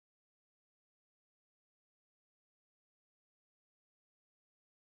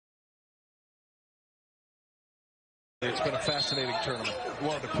It's been a fascinating tournament.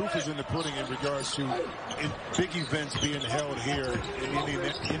 Well, the proof is in the pudding in regards to big events being held here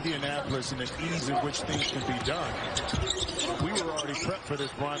in Indianapolis and the ease in which things can be done. We were already prepped for this,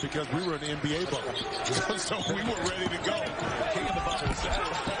 Brian, because we were in the NBA bubble. So we were ready to go. King of the bubbles.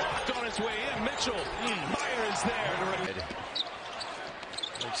 Blocked on his way in. Mitchell. Meyer is there.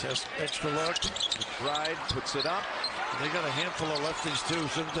 Makes extra look. McBride puts it up. They got a handful of lefties too,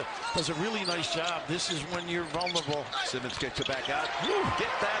 so does a really nice job. This is when you're vulnerable. Simmons kicks it back out. Woo, get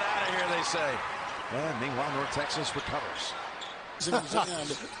that out of here, they say. And meanwhile, North Texas recovers.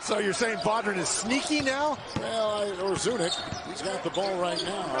 So you're saying Bodrin is sneaky now? Well, or Zunic. He's got the ball right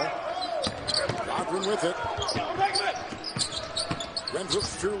now. Bodrin with it. Renfrew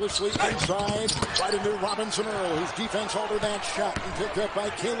fearlessly inside. Right into Robinson-Earl, whose defense altered that shot and picked up by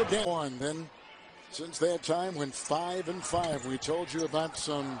Caleb Dan. Then, since that time, went 5-5. We told you about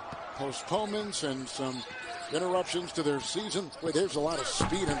some postponements and some interruptions to their season. Boy, there's a lot of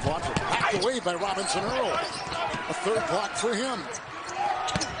speed and blocker. Hacked away by Robinson-Earl. A third block for him.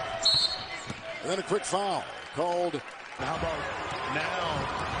 And then a quick foul called. How about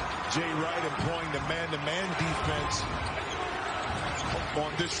now Jay Wright employing the man-to-man defense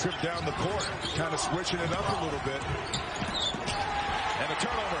on this trip down the court, kind of switching it up a little bit. And a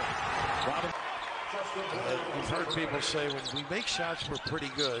turnover. We've heard people say when we make shots, we're pretty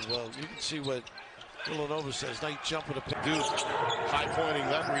good. Well, you can see what Villanova says. Nice jump at a pick. Duke high pointing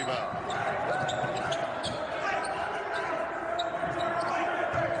that rebound.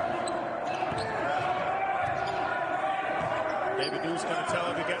 David Duke's going to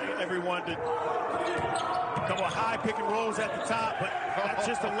tell everyone to couple of high pick and rolls at the top, but that's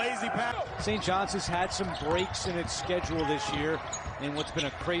just a lazy pass. St. John's has had some breaks in its schedule this year in what's been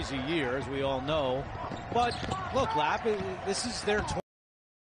a crazy year, as we all know. But look, Lap, this is their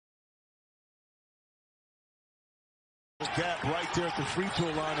gap right there at the free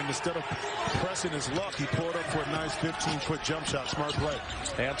throw line, and instead of pressing his luck, he pulled up for a nice 15-foot jump shot. Smart play.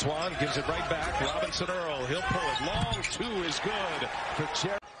 Antoine gives it right back. Robinson-Earl, he'll pull it. Long two is good for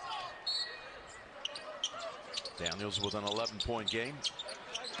Jerry. Daniels with an 11-point game.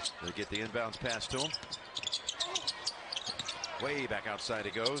 They get the inbounds pass to him. Way back outside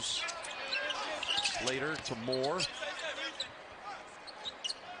he goes. Slater to Moore.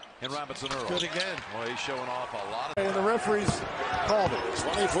 And Robinson-Earl. Good again. Well, he's showing off a lot of. And the referees called it.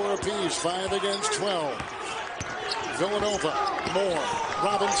 24 apiece, 5 against 12. Villanova, Moore,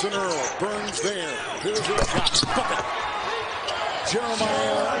 Robinson-Earl, Burns there. Here's a shot.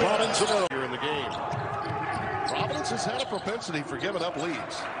 Jeremiah Robinson-Earl. Here in the game. Providence has had a propensity for giving up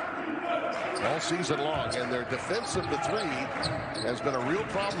leads all season long, and their defense of the three has been a real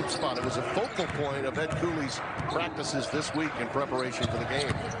problem spot. It was a focal point of Ed Cooley's practices this week in preparation for the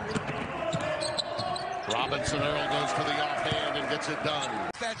game. Robinson-Earl goes for the offhand and gets it done.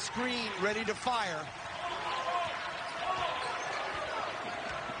 That screen ready to fire.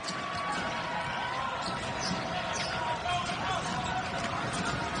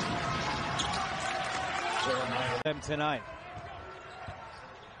 them tonight.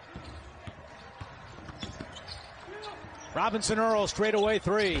 Robinson-Earl straight away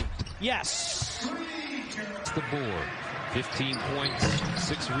three. Yes. The board. 15 points,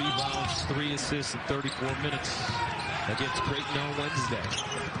 6 rebounds, 3 assists in 34 minutes against Creighton on Wednesday.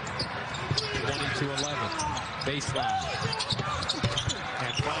 20-11. Baseline.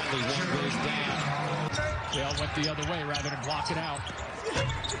 And finally one goes down. They all went the other way rather than block it out.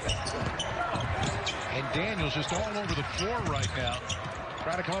 And Daniels just all over the floor right now,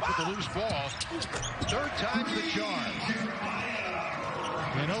 trying to come up with the loose ball. Third time's the charm.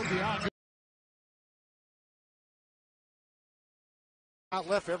 And Obiang. Not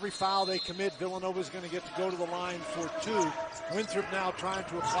left. Every foul they commit, Villanova is going to get to go to the line for 2. Winthrop now trying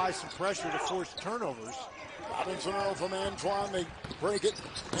to apply some pressure to force turnovers. Robinson-Earl from Antoine, they break it,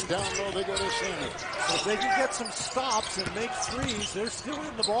 and down low they go to Sammy. So if they can get some stops and make threes, they're still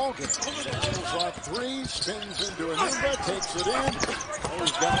in the ballgame. Pulls off 3, spins into Anunda, takes it in.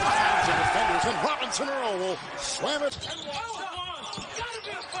 Those guys finds the defenders, and Robinson-Earl will slam it.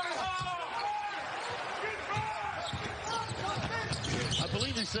 I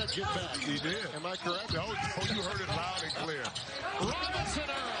believe he said get back. He did. Am I correct? Oh, you heard it loud and clear.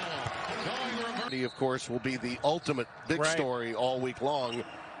 He, of course, will be the ultimate big story all week long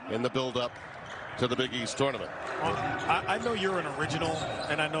in the build-up to the Big East tournament. I know you're an original,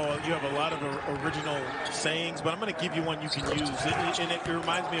 and I know you have a lot of original sayings, but I'm going to give you one you can use. And it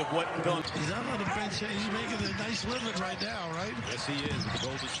reminds me of what Bill. He's up on the bench. He's making a nice living right now, right? Yes, he is. The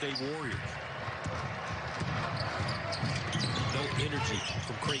Golden State Warriors. No energy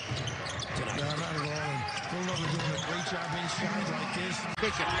from Creighton tonight. No, not at all. Villanova doing a great job inside like this.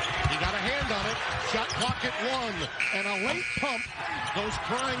 He got a hand on it. Shot clock at 1. And a late pump goes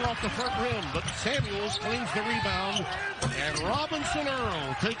flying off the front rim. But Samuels cleans the rebound. And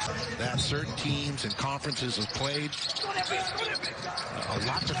Robinson-Earl takes that. Certain teams and conferences have played. A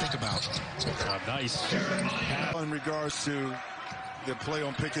lot to think about. Nice. In regards to the play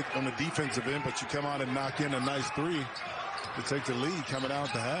on Pickett on the defensive end, but you come out and knock in a nice three to take the lead coming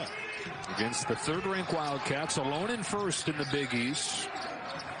out the half. Against the third-ranked Wildcats, alone in first in the Big East.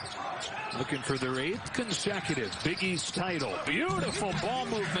 Looking for their 8th consecutive Big East title. Beautiful ball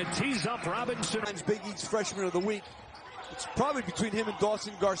movement. Tees up Robinson. Big East Freshman of the Week. It's probably between him and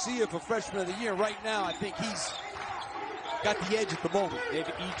Dawson Garcia for Freshman of the Year. Right now, I think he's got the edge at the moment. They've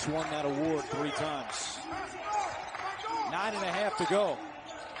each won that award 3 times. 9.5 to go.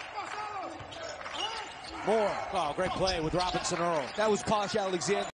 Moore. Oh, great play with Robinson-Earl. That was Posh Alexander.